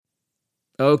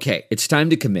Okay, it's time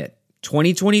to commit.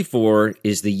 2024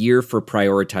 is the year for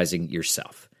prioritizing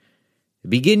yourself.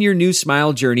 Begin your new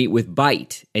smile journey with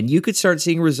Byte, and you could start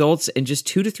seeing results in just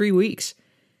 2 to 3 weeks.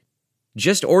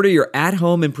 Just order your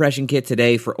at-home impression kit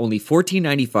today for only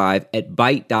 $14.95 at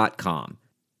Byte.com.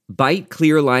 Byte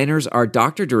clear liners are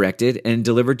doctor-directed and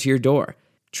delivered to your door.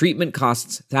 Treatment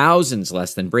costs thousands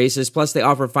less than braces, plus they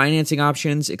offer financing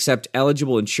options, accept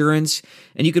eligible insurance,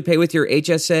 and you could pay with your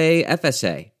HSA,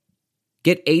 FSA.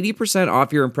 Get 80%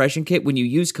 off your impression kit when you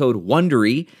use code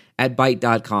WONDERY at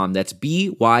Byte.com. That's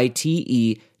BYTE.com.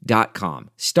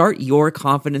 Start your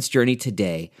confidence journey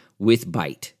today with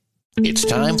Byte. It's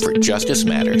time for Justice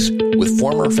Matters with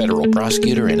former federal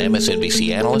prosecutor and MSNBC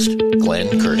analyst Glenn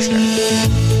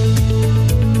Kirshner.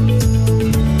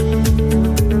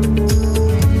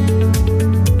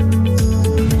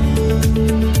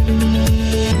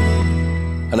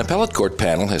 An appellate court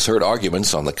panel has heard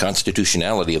arguments on the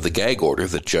constitutionality of the gag order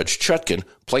that Judge Chutkan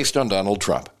placed on Donald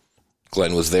Trump.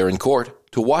 Glenn was there in court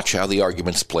to watch how the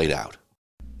arguments played out.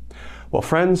 Well,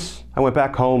 friends, I went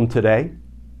back home today,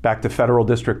 back to Federal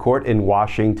District Court in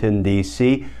Washington,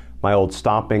 D.C., my old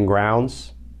stomping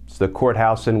grounds. It's the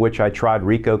courthouse in which I tried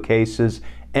RICO cases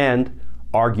and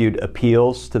argued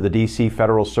appeals to the D.C.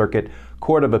 Federal Circuit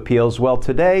Court of Appeals. Well,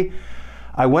 today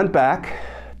I went back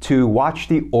to watch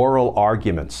the oral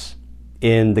arguments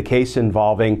in the case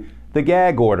involving the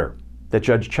gag order that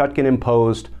Judge Chutkan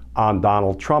imposed on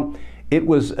Donald Trump. It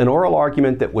was an oral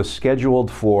argument that was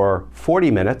scheduled for 40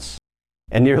 minutes,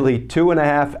 and nearly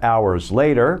 2.5 hours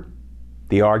later,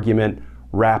 the argument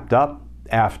wrapped up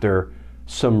after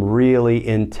some really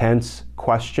intense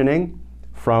questioning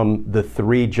from the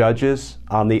 3 judges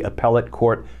on the appellate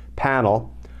court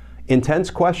panel.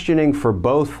 Intense questioning for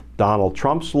both Donald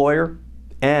Trump's lawyer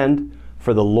and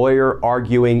for the lawyer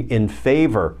arguing in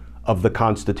favor of the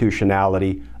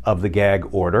constitutionality of the gag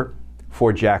order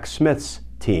for Jack Smith's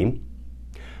team.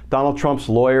 Donald Trump's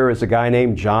lawyer is a guy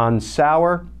named John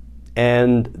Sauer,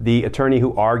 and the attorney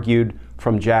who argued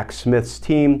from Jack Smith's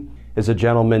team is a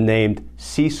gentleman named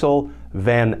Cecil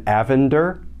Van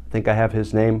Avender. I think I have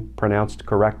his name pronounced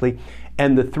correctly.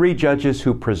 And the 3 judges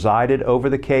who presided over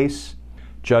the case,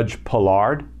 Judge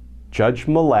Pillard, Judge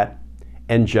Millett,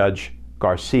 and Judge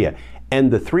Garcia.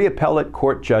 And the 3 appellate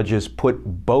court judges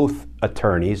put both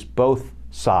attorneys, both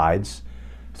sides,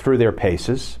 through their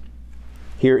paces.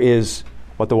 Here is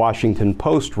what the Washington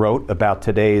Post wrote about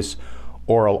today's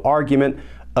oral argument.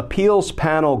 Appeals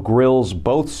panel grills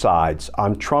both sides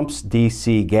on Trump's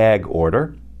D.C. gag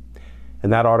order.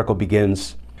 And that article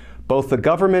begins, both the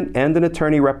government and an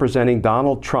attorney representing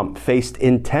Donald Trump faced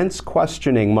intense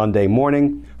questioning Monday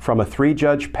morning from a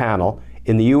 3-judge panel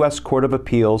in the U.S. Court of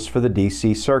Appeals for the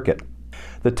D.C. Circuit.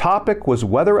 The topic was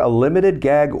whether a limited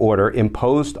gag order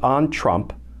imposed on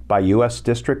Trump by U.S.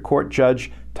 District Court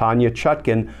Judge Tanya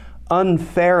Chutkan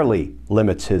unfairly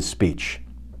limits his speech.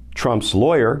 Trump's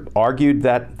lawyer argued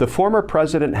that the former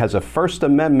president has a First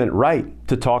Amendment right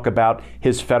to talk about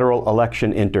his federal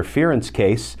election interference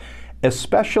case,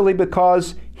 especially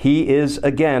because he is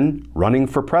again running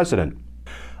for president.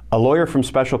 A lawyer from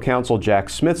special counsel Jack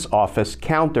Smith's office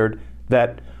countered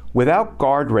that without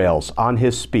guardrails on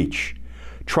his speech,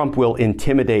 Trump will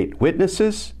intimidate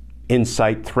witnesses,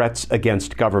 incite threats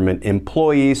against government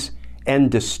employees,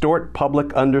 and distort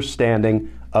public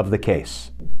understanding of the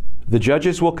case. The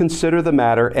judges will consider the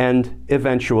matter and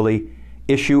eventually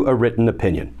issue a written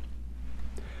opinion.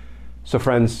 So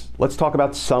friends, let's talk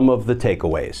about some of the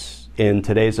takeaways in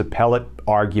today's appellate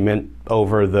argument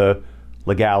over the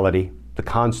legality, the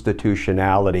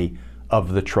constitutionality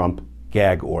of the Trump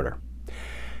gag order.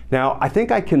 Now, I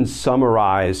think I can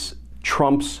summarize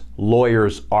Trump's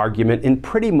lawyer's argument in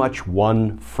pretty much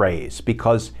one phrase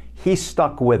because he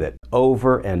stuck with it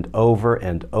over and over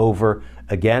and over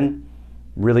again,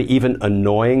 really even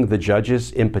annoying the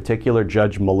judges, in particular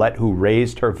Judge Millett, who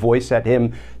raised her voice at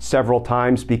him several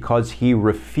times because he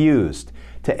refused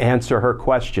to answer her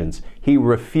questions. He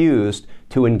refused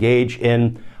to engage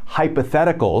in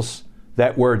hypotheticals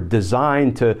that were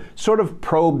designed to sort of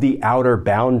probe the outer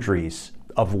boundaries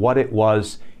of what it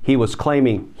was he was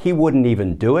claiming. He wouldn't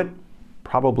even do it.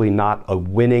 Probably not a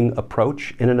winning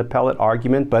approach in an appellate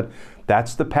argument, but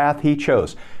that's the path he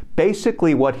chose.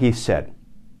 Basically what he said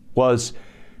was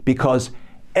because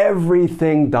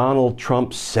everything Donald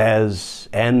Trump says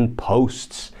and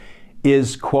posts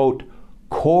is, quote,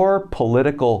 core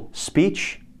political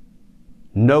speech,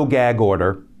 no gag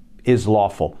order is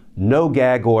lawful. No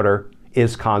gag order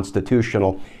is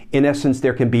constitutional. In essence,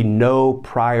 there can be no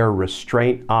prior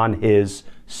restraint on his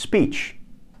speech.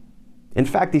 In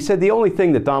fact, he said the only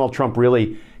thing that Donald Trump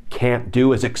really can't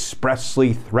do is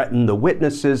expressly threaten the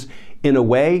witnesses in a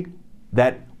way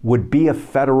that would be a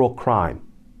federal crime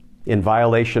in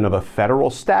violation of a federal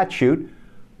statute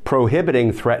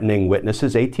prohibiting threatening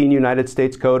witnesses, 18 United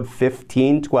States Code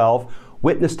 1512.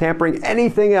 Witness tampering,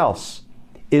 anything else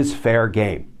is fair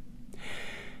game.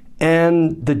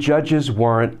 And the judges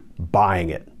weren't buying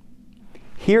it.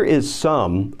 Here is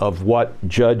some of what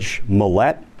Judge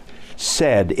Millett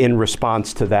said in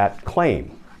response to that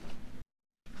claim.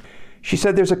 She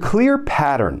said there's a clear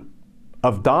pattern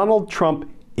of Donald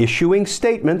Trump issuing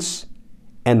statements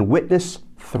and witness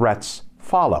threats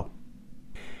follow.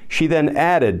 She then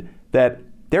added that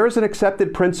there is an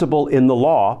accepted principle in the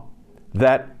law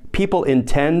that people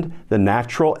intend the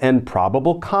natural and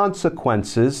probable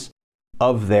consequences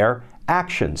of their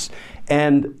actions.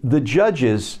 And the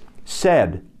judges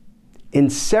said in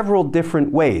several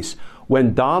different ways,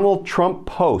 when Donald Trump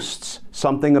posts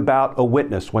something about a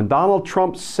witness, when Donald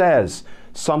Trump says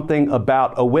something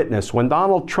about a witness, when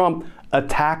Donald Trump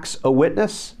attacks a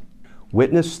witness,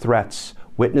 witness threats,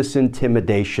 witness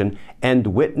intimidation, and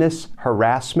witness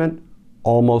harassment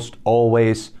almost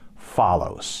always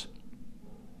follows.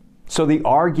 So the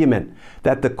argument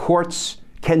that the courts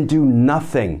can do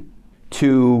nothing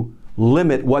to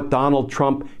limit what Donald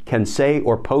Trump can say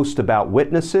or post about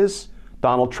witnesses,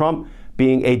 Donald Trump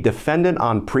being a defendant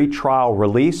on pretrial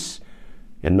release,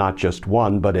 in not just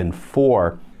one, but in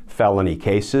 4 felony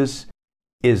cases,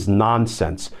 is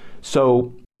nonsense.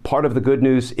 So part of the good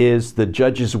news is the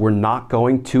judges were not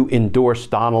going to endorse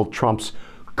Donald Trump's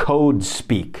code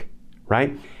speak,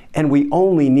 right? And we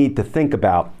only need to think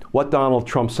about what Donald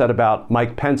Trump said about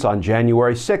Mike Pence on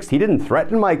January 6th. He didn't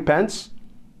threaten Mike Pence.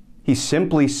 He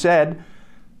simply said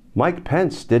Mike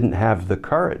Pence didn't have the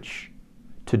courage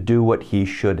to do what he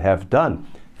should have done.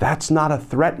 That's not a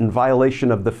threat in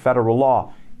violation of the federal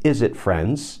law, is it,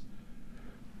 friends?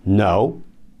 No.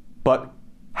 But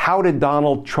how did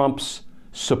Donald Trump's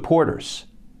supporters,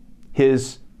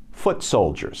 his foot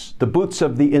soldiers, the boots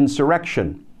of the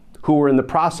insurrection, who were in the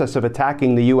process of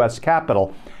attacking the U.S.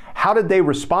 Capitol, how did they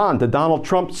respond to Donald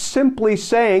Trump simply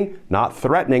saying, not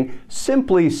threatening,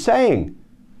 simply saying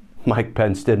Mike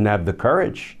Pence didn't have the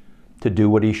courage to do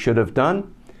what he should have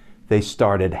done? They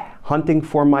started hunting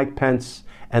for Mike Pence,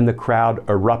 and the crowd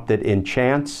erupted in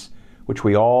chants, which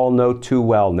we all know too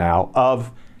well now,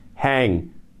 of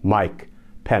hang Mike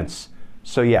Pence.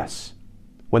 So yes,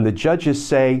 when the judges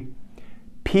say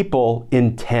people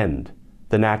intend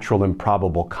the natural and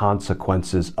probable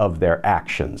consequences of their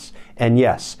actions, and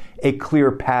yes, a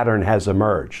clear pattern has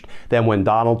emerged, then when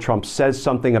Donald Trump says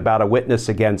something about a witness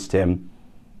against him,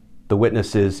 the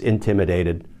witness is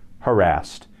intimidated,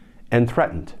 harassed, and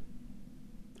threatened.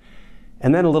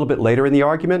 And then a little bit later in the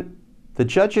argument, the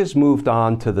judges moved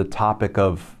on to the topic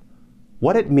of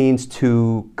what it means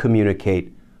to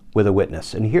communicate with a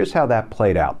witness. And here's how that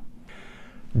played out.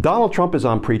 Donald Trump is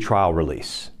on pretrial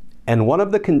release. And one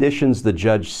of the conditions the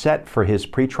judge set for his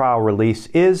pretrial release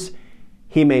is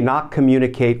he may not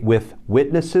communicate with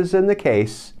witnesses in the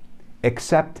case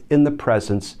except in the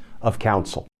presence of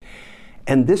counsel.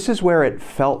 And this is where it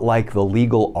felt like the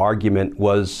legal argument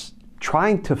was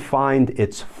trying to find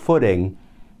its footing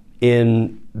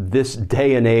in this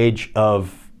day and age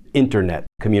of internet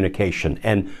communication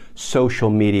and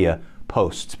social media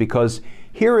posts. Because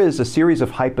here is a series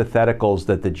of hypotheticals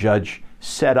that the judge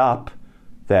set up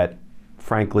that,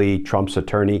 frankly, Trump's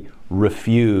attorney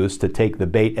refused to take the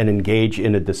bait and engage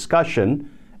in a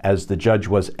discussion, as the judge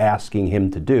was asking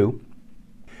him to do.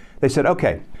 They said,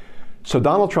 okay, so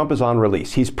Donald Trump is on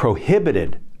release. He's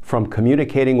prohibited from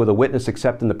communicating with a witness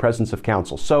except in the presence of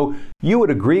counsel. So you would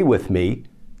agree with me,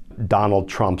 Donald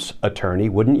Trump's attorney,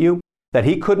 wouldn't you, that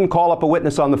he couldn't call up a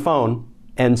witness on the phone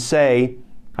and say,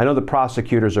 I know the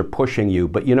prosecutors are pushing you,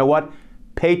 but you know what?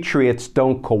 Patriots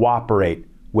don't cooperate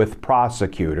with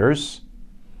prosecutors.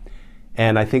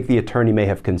 And I think the attorney may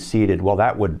have conceded, well,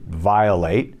 that would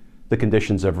violate the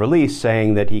conditions of release,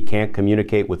 saying that he can't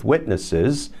communicate with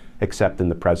witnesses except in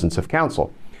the presence of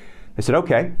counsel. They said,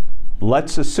 okay,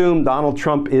 let's assume Donald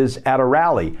Trump is at a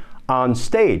rally on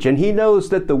stage, and he knows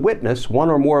that the witness, one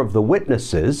or more of the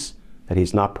witnesses that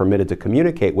he's not permitted to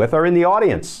communicate with, are in the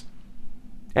audience.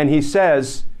 And he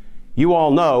says, you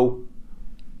all know,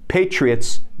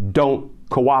 patriots don't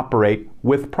cooperate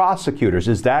with prosecutors.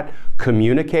 Is that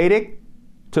communicating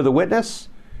to the witness?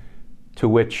 To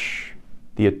which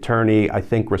the attorney, I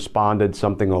think, responded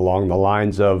something along the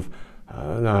lines of,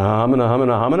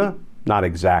 humana. Not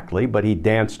exactly, but he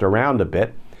danced around a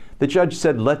bit. The judge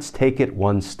said, let's take it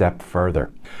one step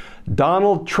further.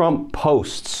 Donald Trump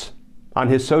posts on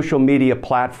his social media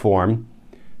platform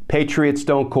Patriots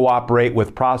don't cooperate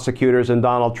with prosecutors, and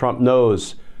Donald Trump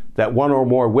knows that one or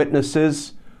more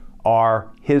witnesses are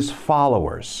his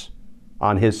followers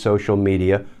on his social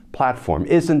media platform.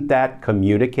 Isn't that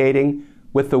communicating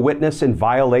with the witness in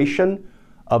violation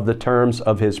of the terms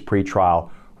of his pretrial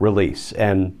release?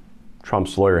 And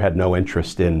Trump's lawyer had no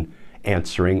interest in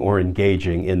answering or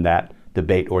engaging in that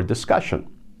debate or discussion.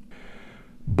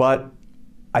 But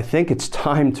I think it's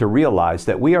time to realize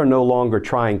that we are no longer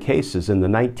trying cases in the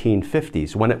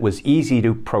 1950s when it was easy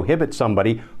to prohibit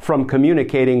somebody from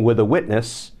communicating with a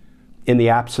witness in the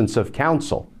absence of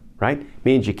counsel, right?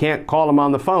 Means you can't call them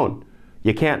on the phone.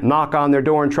 You can't knock on their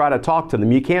door and try to talk to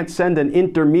them. You can't send an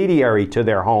intermediary to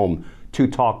their home to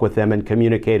talk with them and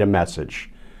communicate a message.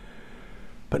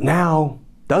 But now,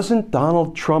 doesn't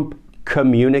Donald Trump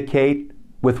communicate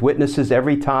with witnesses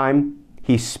every time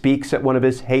he speaks at one of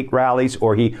his hate rallies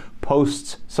or he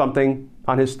posts something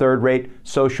on his third-rate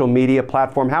social media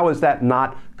platform? How is that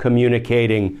not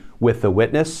communicating with the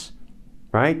witness,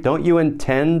 right? Don't you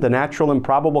intend the natural and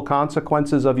probable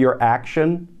consequences of your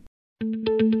action?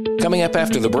 Coming up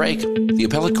after the break, the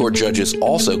appellate court judges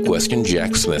also questioned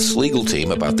Jack Smith's legal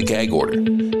team about the gag order.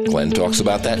 Glenn talks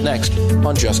about that next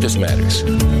on Justice Matters.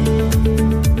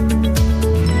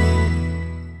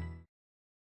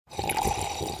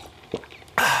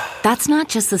 That's not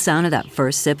just the sound of that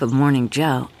first sip of Morning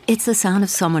Joe. It's the sound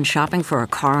of someone shopping for a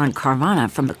car on Carvana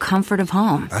from the comfort of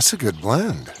home. That's a good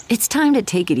blend. It's time to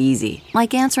take it easy,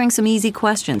 like answering some easy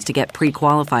questions to get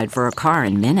pre-qualified for a car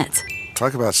in minutes.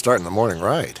 Talk about starting the morning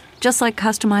right. Just like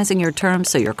customizing your terms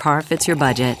so your car fits your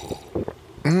budget.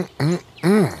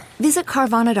 Visit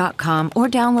Carvana.com or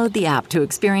download the app to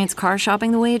experience car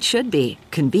shopping the way it should be.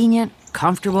 Convenient,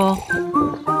 comfortable.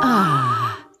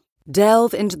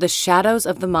 Delve into the shadows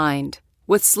of the mind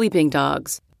with Sleeping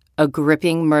Dogs, a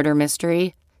gripping murder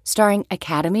mystery starring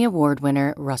Academy Award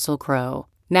winner Russell Crowe.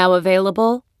 Now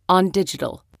available on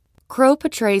digital. Crowe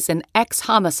portrays an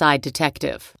ex-homicide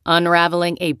detective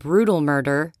unraveling a brutal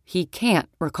murder he can't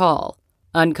recall.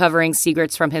 Uncovering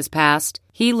secrets from his past,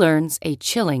 he learns a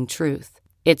chilling truth.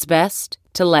 It's best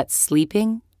to let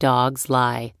sleeping dogs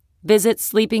lie. Visit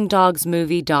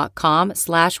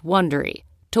sleepingdogsmovie.com/Wondery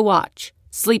to watch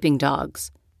Sleeping Dogs,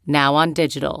 now on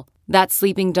digital. That's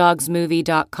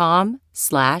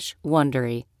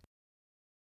sleepingdogsmovie.com/Wondery.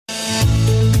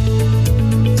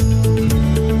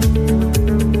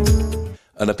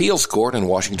 An appeals court in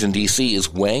Washington, D.C.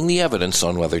 is weighing the evidence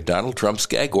on whether Donald Trump's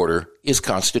gag order is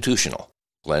constitutional.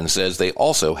 Glenn says they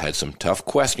also had some tough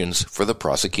questions for the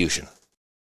prosecution.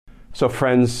 So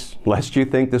friends, lest you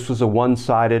think this was a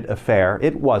one-sided affair,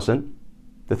 it wasn't.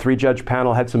 The three-judge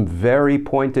panel had some very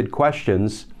pointed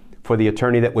questions for the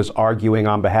attorney that was arguing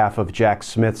on behalf of Jack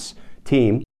Smith's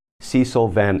team, Cecil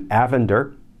Van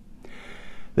Avender.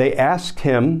 They asked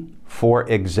him, for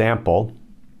example,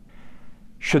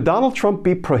 should Donald Trump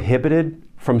be prohibited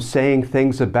from saying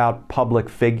things about public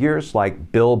figures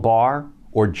like Bill Barr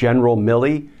or General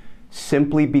Milley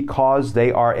simply because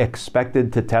they are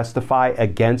expected to testify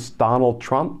against Donald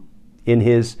Trump in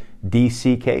his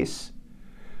D.C. case?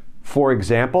 For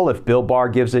example, if Bill Barr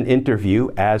gives an interview,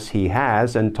 as he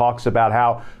has, and talks about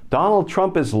how Donald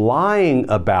Trump is lying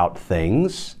about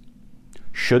things,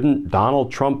 shouldn't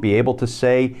Donald Trump be able to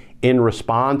say in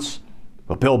response,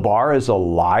 well, Bill Barr is a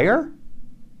liar?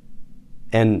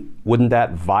 And wouldn't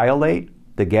that violate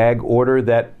the gag order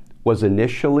that was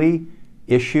initially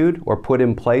issued or put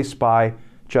in place by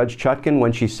Judge Chutkan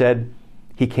when she said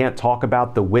he can't talk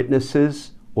about the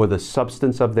witnesses or the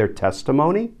substance of their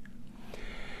testimony?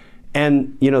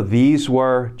 And, these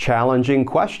were challenging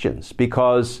questions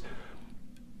because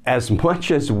as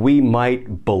much as we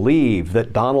might believe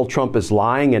that Donald Trump is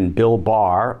lying and Bill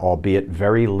Barr, albeit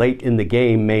very late in the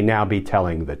game, may now be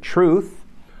telling the truth,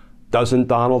 doesn't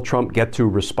Donald Trump get to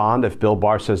respond if Bill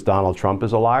Barr says Donald Trump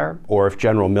is a liar? Or if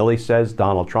General Milley says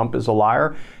Donald Trump is a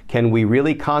liar? Can we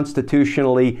really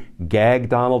constitutionally gag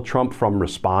Donald Trump from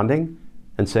responding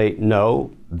and say,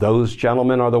 no, those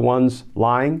gentlemen are the ones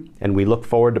lying, and we look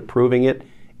forward to proving it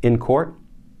in court?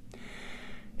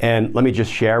 And let me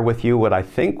just share with you what I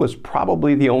think was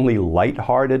probably the only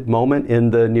lighthearted moment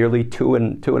in the nearly two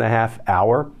and a half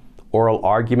hour oral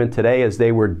argument today as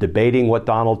they were debating what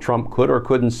Donald Trump could or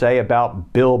couldn't say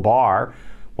about Bill Barr.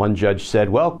 One judge said,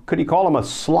 well, could he call him a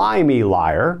slimy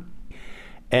liar?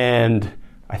 And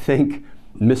I think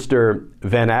Mr.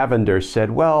 Van Avender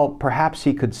said, well, perhaps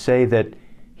he could say that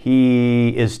he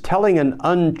is telling an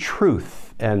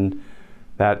untruth. And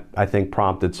that, I think,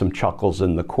 prompted some chuckles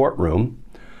in the courtroom.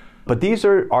 But these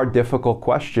are difficult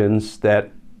questions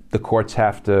that the courts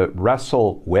have to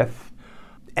wrestle with.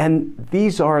 And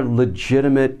these are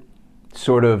legitimate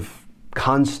sort of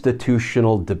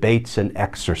constitutional debates and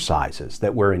exercises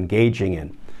that we're engaging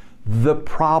in. The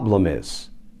problem is,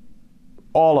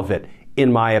 all of it,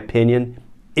 in my opinion,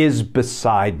 is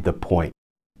beside the point.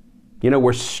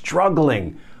 We're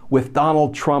struggling with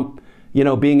Donald Trump,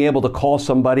 being able to call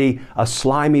somebody a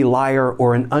slimy liar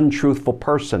or an untruthful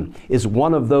person. Is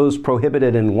one of those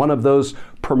prohibited and one of those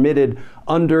permitted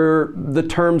under the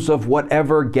terms of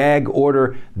whatever gag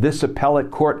order this appellate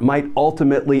court might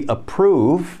ultimately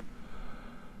approve?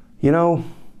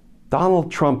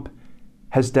 Donald Trump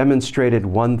has demonstrated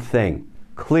one thing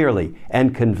clearly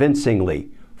and convincingly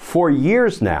for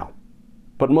years now,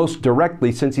 but most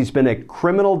directly since he's been a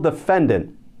criminal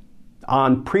defendant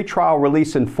on pretrial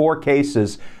release in 4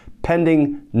 cases,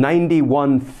 pending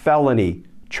 91 felony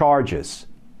charges.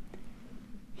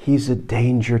 He's a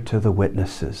danger to the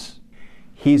witnesses.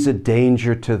 He's a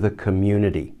danger to the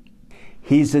community.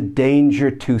 He's a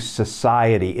danger to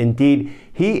society. Indeed,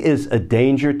 he is a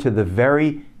danger to the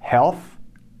very health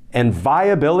and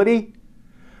viability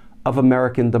of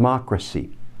American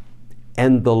democracy.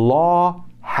 And the law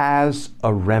has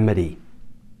a remedy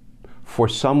for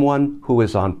someone who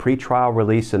is on pretrial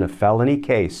release in a felony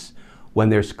case when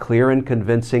there's clear and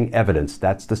convincing evidence.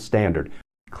 That's the standard.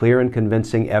 Clear and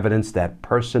convincing evidence that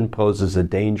person poses a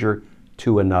danger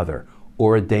to another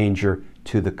or a danger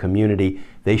to the community.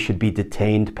 They should be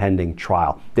detained pending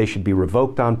trial. They should be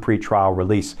revoked on pretrial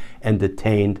release and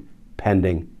detained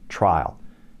pending trial.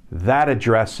 That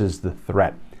addresses the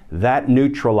threat. That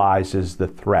neutralizes the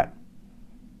threat.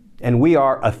 And we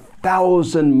are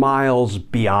 1,000 miles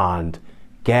beyond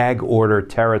gag order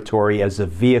territory as a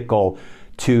vehicle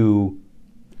to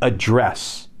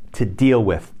address, to deal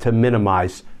with, to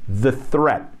minimize the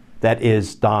threat that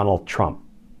is Donald Trump.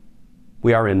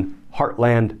 We are in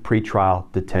heartland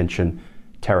pretrial detention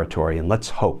territory, and let's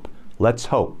hope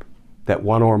that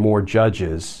one or more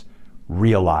judges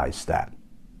realize that,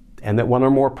 and that one or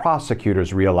more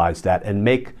prosecutors realize that and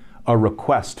make a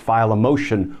request, file a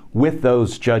motion with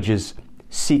those judges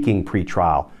seeking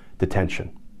pretrial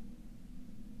detention.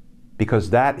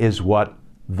 Because that is what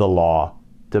the law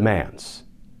demands.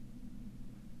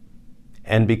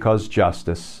 And because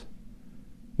justice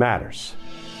matters.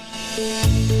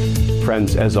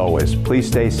 Friends, as always, please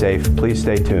stay safe, please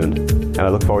stay tuned, and I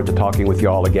look forward to talking with you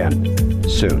all again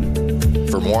soon.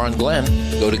 For more on Glenn,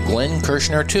 go to Glenn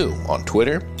Kirshner 2 on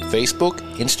Twitter, Facebook,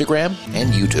 Instagram,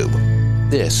 and YouTube.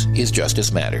 This is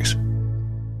Justice Matters.